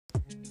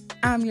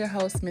I'm your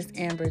host, Miss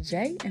Amber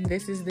J, and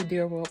this is the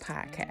Dear World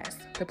Podcast,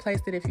 the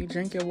place that if you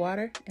drink your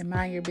water and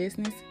mind your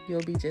business,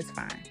 you'll be just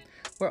fine.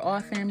 We're all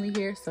family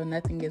here, so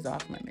nothing is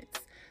off limits.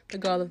 The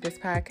goal of this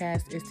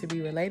podcast is to be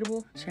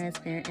relatable,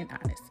 transparent, and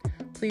honest.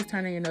 Please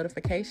turn on your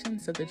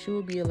notifications so that you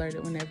will be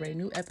alerted whenever a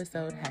new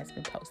episode has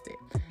been posted.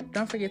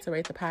 Don't forget to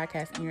rate the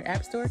podcast in your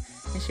app store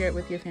and share it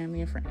with your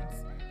family and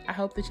friends. I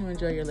hope that you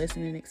enjoy your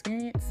listening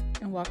experience,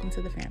 and welcome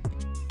to the family.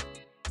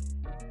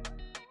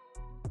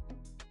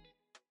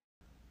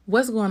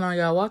 What's going on,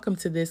 y'all? Welcome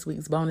to this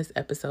week's bonus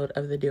episode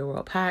of the Dear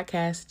World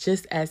Podcast.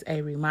 Just as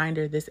a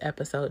reminder, this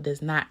episode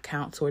does not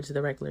count towards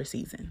the regular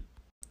season.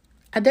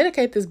 I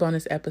dedicate this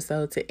bonus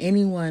episode to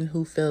anyone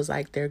who feels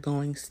like they're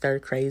going stir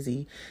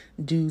crazy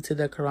due to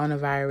the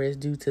coronavirus,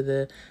 due to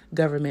the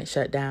government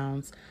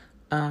shutdowns.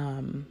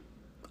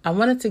 I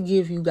wanted to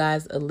give you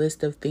guys a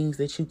list of things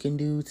that you can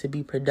do to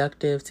be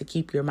productive, to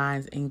keep your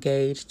minds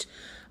engaged,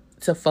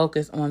 to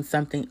focus on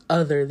something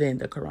other than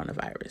the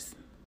coronavirus.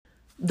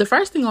 The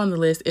first thing on the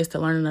list is to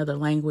learn another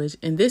language,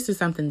 and this is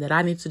something that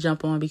I need to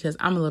jump on because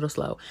I'm a little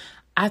slow.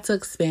 I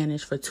took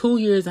Spanish for 2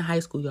 years in high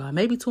school, y'all,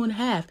 maybe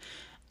 2.5,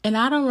 and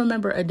I don't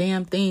remember a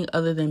damn thing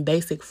other than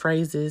basic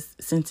phrases,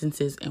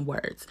 sentences, and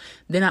words.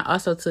 Then I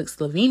also took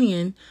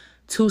Slovenian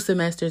 2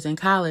 semesters in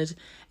college,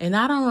 and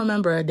I don't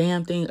remember a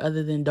damn thing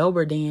other than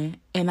Dober Dan,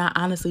 and I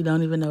honestly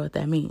don't even know what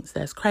that means.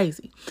 That's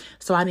crazy.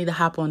 So I need to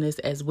hop on this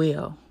as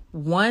well.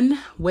 One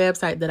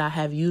website that I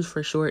have used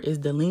for sure is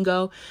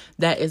Duolingo.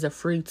 That is a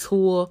free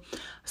tool.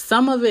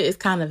 Some of it is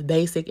kind of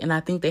basic, and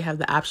I think they have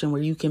the option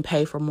where you can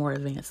pay for more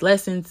advanced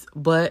lessons.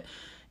 But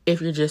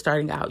if you're just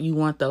starting out, you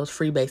want those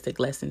free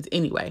basic lessons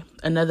anyway.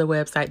 Another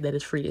website that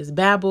is free is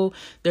Babbel.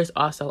 There's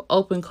also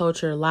Open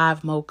Culture,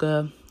 Live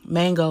Mocha,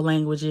 Mango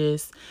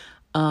Languages,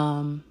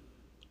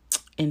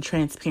 and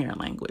Transparent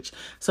Language.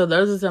 So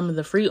those are some of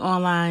the free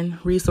online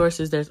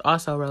resources. There's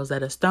also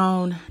Rosetta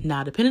Stone.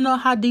 Now, depending on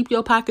how deep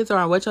your pockets are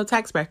and what your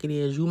tax bracket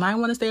is, you might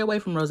want to stay away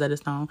from Rosetta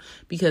Stone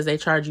because they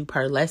charge you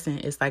per lesson.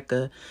 It's like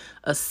a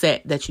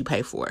set that you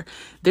pay for.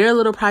 They're a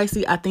little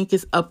pricey. I think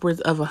it's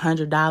upwards of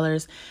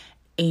 $100.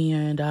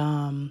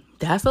 And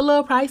that's a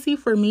little pricey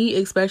for me,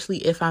 especially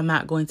if I'm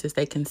not going to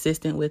stay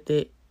consistent with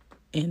it.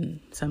 And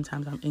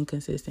sometimes I'm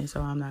inconsistent,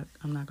 so I'm not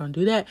going to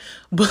do that.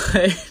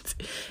 But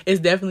it's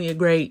definitely a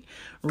great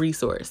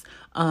resource.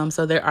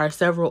 So there are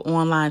several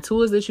online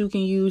tools that you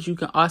can use. You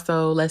can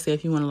also, let's say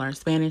if you want to learn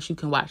Spanish, you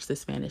can watch the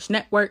Spanish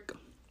Network,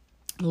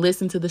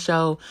 listen to the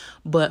show,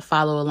 but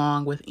follow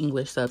along with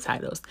English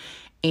subtitles.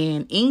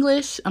 And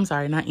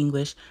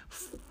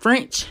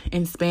French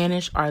and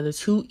Spanish are the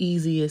 2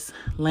 easiest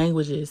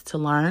languages to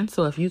learn.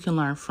 So if you can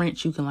learn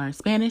French, you can learn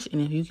Spanish. And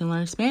if you can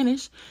learn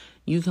Spanish,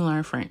 you can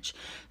learn French.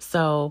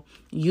 So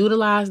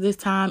utilize this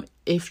time.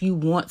 If you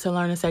want to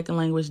learn a second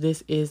language,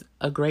 this is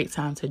a great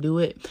time to do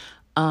it.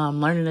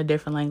 Learning a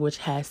different language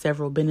has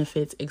several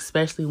benefits,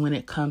 especially when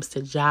it comes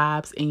to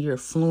jobs and you're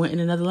fluent in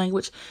another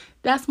language.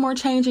 That's more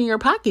change in your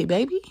pocket,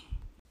 baby.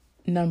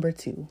 Number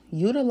 2,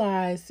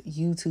 utilize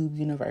YouTube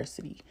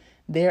University.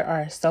 There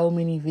are so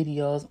many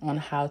videos on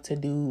how to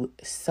do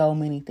so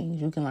many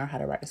things. You can learn how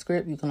to write a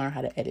script. You can learn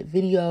how to edit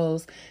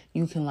videos.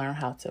 You can learn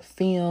how to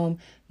film.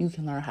 You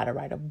can learn how to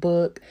write a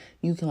book.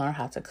 You can learn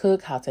how to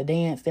cook, how to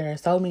dance. There are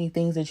so many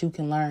things that you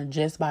can learn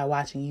just by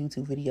watching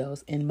YouTube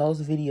videos, and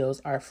most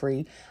videos are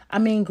free. I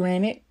mean,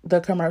 granted, the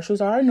commercials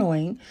are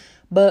annoying,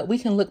 but we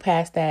can look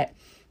past that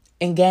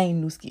and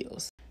gain new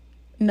skills.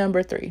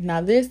 Number 3,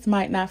 now this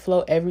might not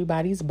float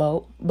everybody's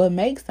boat, but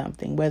make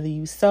something, whether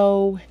you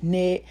sew,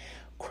 knit,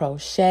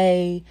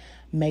 crochet,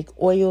 make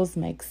oils,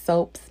 make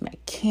soaps,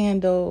 make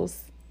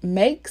candles,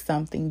 make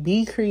something,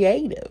 be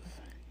creative,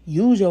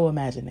 use your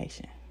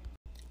imagination.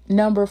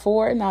 Number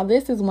 4, now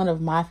this is one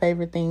of my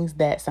favorite things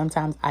that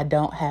sometimes I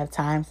don't have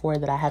time for,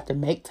 that I have to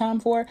make time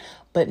for,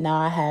 but now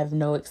I have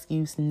no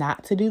excuse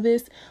not to do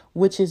this,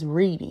 which is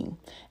reading.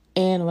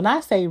 And when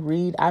I say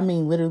read, I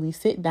mean literally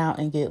sit down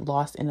and get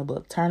lost in a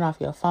book. Turn off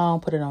your phone,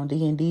 put it on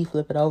D&D,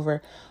 flip it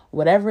over.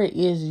 Whatever it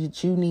is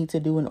that you need to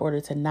do in order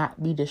to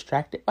not be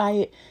distracted by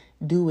it,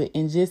 do it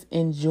and just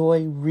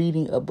enjoy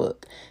reading a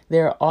book.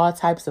 There are all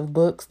types of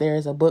books. There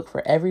is a book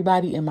for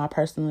everybody, in my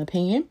personal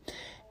opinion.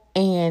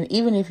 And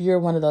even if you're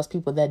one of those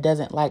people that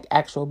doesn't like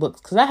actual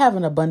books, because I have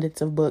an abundance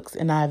of books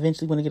and I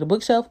eventually want to get a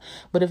bookshelf.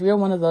 But if you're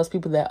one of those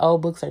people that,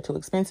 books are too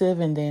expensive,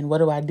 and then what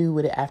do I do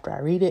with it after I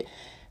read it?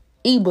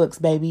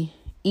 Ebooks, baby.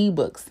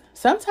 Ebooks.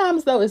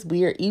 Sometimes, though, it's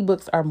weird.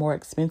 Ebooks are more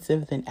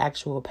expensive than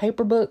actual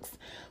paper books,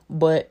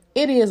 but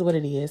it is what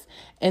it is.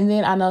 And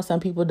then I know some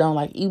people don't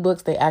like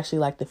ebooks. They actually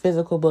like the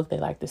physical book. They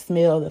like the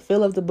smell, the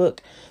feel of the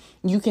book.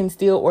 You can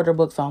still order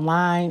books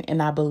online.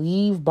 And I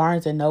believe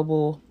Barnes &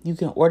 Noble, you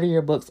can order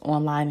your books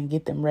online and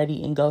get them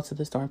ready and go to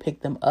the store and pick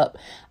them up.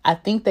 I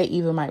think they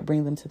even might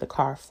bring them to the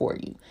car for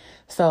you.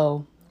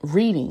 So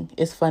reading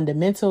is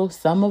fundamental.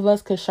 Some of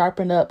us could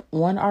sharpen up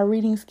on our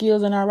reading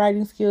skills and our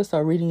writing skills. So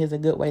reading is a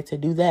good way to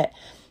do that.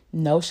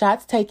 No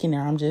shots taken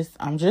there. I'm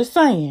just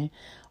saying.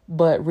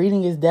 But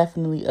reading is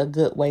definitely a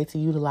good way to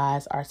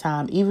utilize our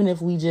time. Even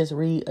if we just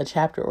read a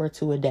chapter or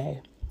 2 a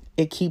day,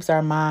 it keeps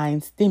our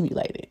minds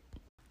stimulated.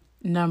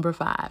 Number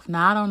 5.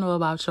 Now, I don't know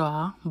about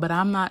y'all, but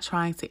I'm not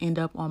trying to end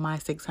up on my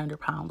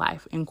 600-pound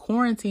life. And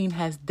quarantine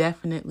has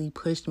definitely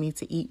pushed me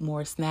to eat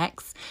more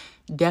snacks,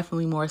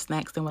 definitely more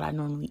snacks than what I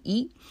normally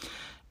eat.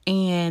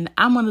 And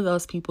I'm one of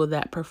those people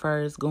that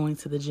prefers going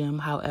to the gym.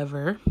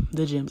 However,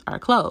 the gyms are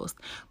closed.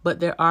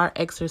 But there are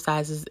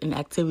exercises and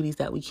activities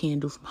that we can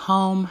do from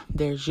home.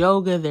 There's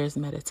yoga, there's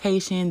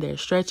meditation,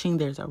 there's stretching,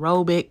 there's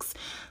aerobics,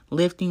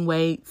 lifting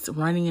weights,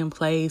 running in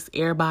place,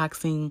 air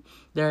boxing.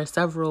 There are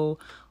several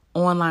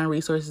online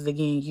resources,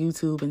 again,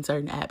 YouTube and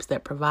certain apps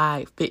that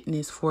provide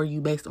fitness for you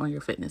based on your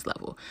fitness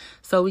level.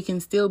 So we can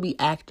still be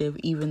active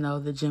even though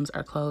the gyms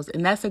are closed.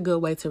 And that's a good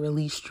way to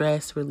release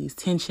stress, release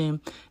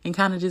tension, and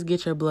kind of just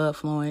get your blood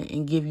flowing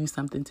and give you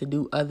something to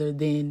do other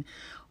than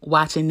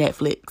watching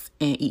Netflix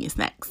and eating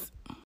snacks.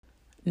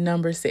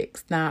 Number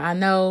 6. Now, I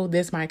know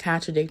this might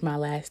contradict my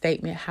last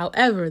statement.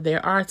 However,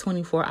 there are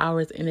 24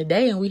 hours in a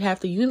day and we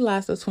have to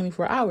utilize those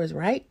 24 hours,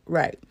 right?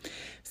 Right.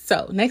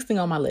 So next thing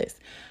on my list,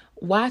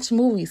 watch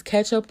movies,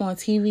 catch up on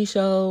TV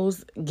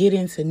shows, get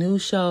into new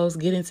shows,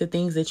 get into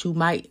things that you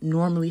might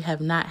normally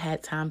have not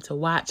had time to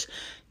watch.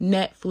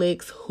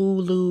 Netflix,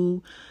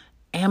 Hulu,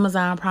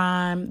 Amazon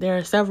Prime. There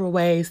are several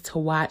ways to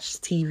watch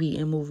TV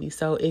and movies.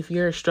 So if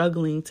you're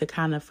struggling to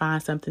kind of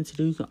find something to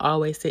do, you can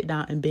always sit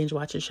down and binge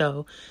watch a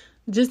show.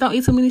 Just don't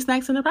eat too many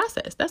snacks in the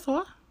process. That's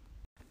all.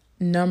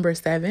 Number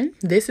 7,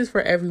 this is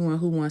for everyone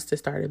who wants to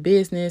start a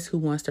business, who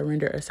wants to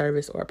render a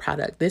service or a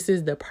product. This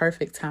is the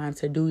perfect time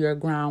to do your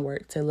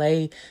groundwork, to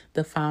lay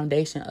the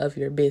foundation of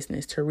your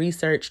business, to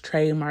research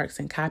trademarks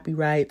and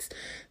copyrights,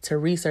 to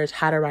research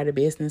how to write a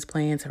business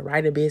plan, to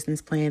write a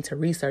business plan, to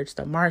research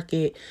the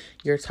market,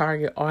 your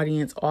target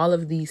audience, all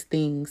of these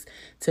things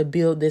to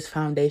build this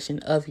foundation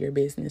of your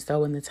business. So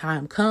when the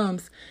time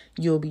comes,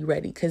 you'll be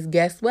ready. Because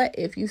guess what?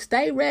 If you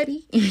stay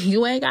ready,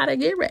 you ain't got to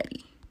get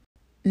ready.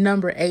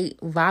 Number 8,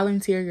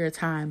 volunteer your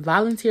time.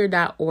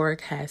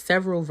 Volunteer.org has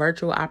several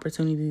virtual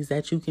opportunities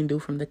that you can do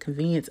from the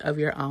convenience of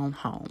your own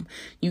home.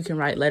 You can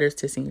write letters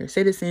to senior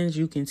citizens.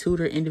 You can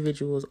tutor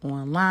individuals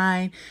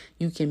online.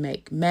 You can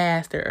make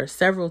masks. There are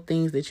several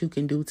things that you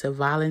can do to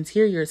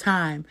volunteer your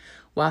time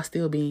while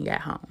still being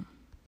at home.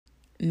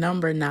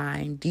 Number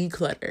 9,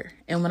 declutter.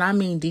 And when I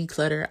mean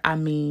declutter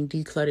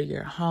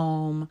your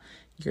home,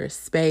 your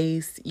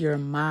space, your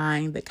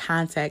mind, the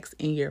contacts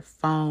in your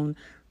phone.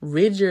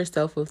 Rid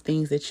yourself of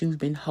things that you've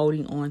been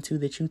holding on to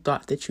that you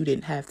thought that you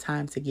didn't have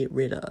time to get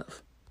rid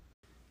of.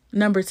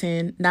 Number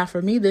 10. Now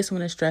for me, this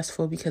one is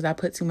stressful because I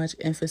put too much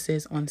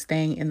emphasis on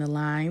staying in the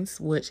lines,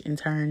 which in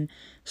turn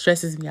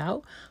stresses me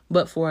out.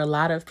 But for a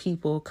lot of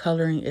people,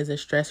 coloring is a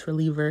stress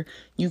reliever.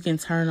 You can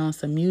turn on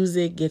some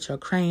music, get your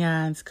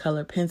crayons,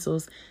 color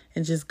pencils,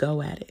 and just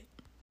go at it.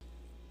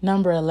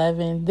 Number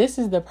 11, this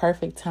is the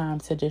perfect time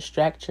to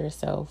distract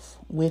yourself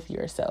with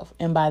yourself.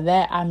 And by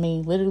that, I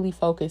mean literally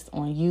focus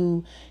on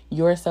you,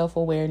 your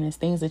self-awareness,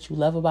 things that you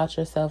love about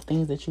yourself,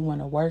 things that you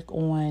want to work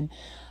on,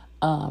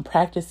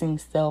 practicing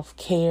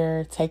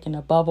self-care, taking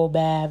a bubble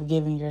bath,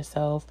 giving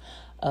yourself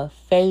a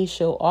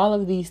facial, all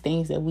of these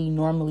things that we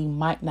normally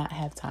might not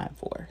have time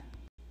for.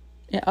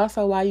 And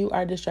also, while you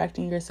are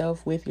distracting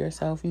yourself with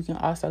yourself, you can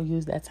also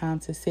use that time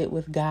to sit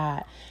with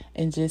God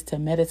and just to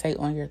meditate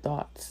on your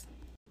thoughts.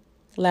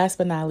 Last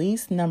but not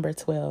least, number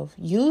 12,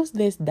 use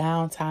this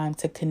downtime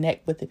to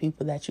connect with the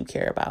people that you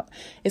care about.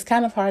 It's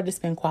kind of hard to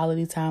spend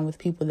quality time with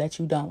people that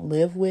you don't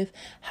live with.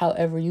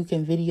 However, you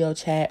can video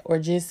chat or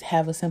just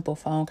have a simple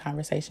phone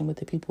conversation with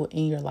the people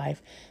in your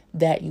life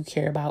that you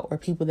care about or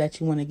people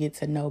that you want to get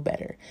to know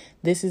better.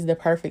 This is the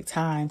perfect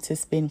time to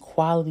spend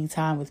quality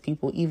time with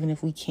people, even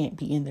if we can't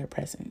be in their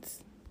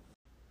presence.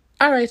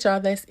 All right, y'all,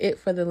 that's it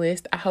for the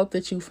list. I hope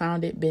that you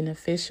found it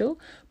beneficial.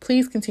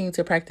 Please continue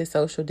to practice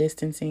social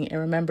distancing. And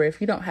remember, if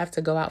you don't have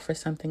to go out for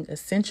something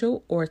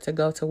essential or to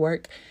go to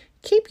work,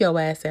 keep your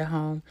ass at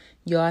home.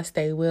 Y'all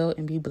stay well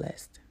and be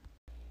blessed.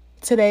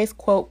 Today's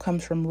quote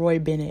comes from Roy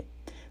Bennett.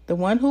 The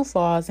one who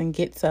falls and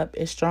gets up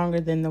is stronger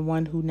than the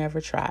one who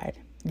never tried.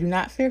 Do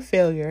not fear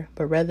failure,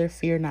 but rather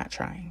fear not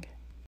trying.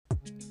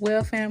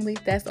 Well, family,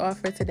 that's all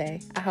for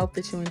today. I hope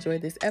that you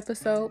enjoyed this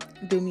episode.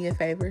 Do me a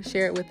favor,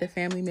 share it with a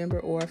family member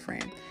or a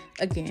friend.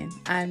 Again,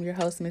 I'm your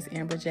host, Miss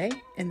Amber J,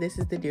 and this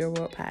is the Dear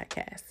World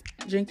Podcast.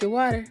 Drink your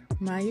water,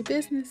 mind your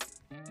business.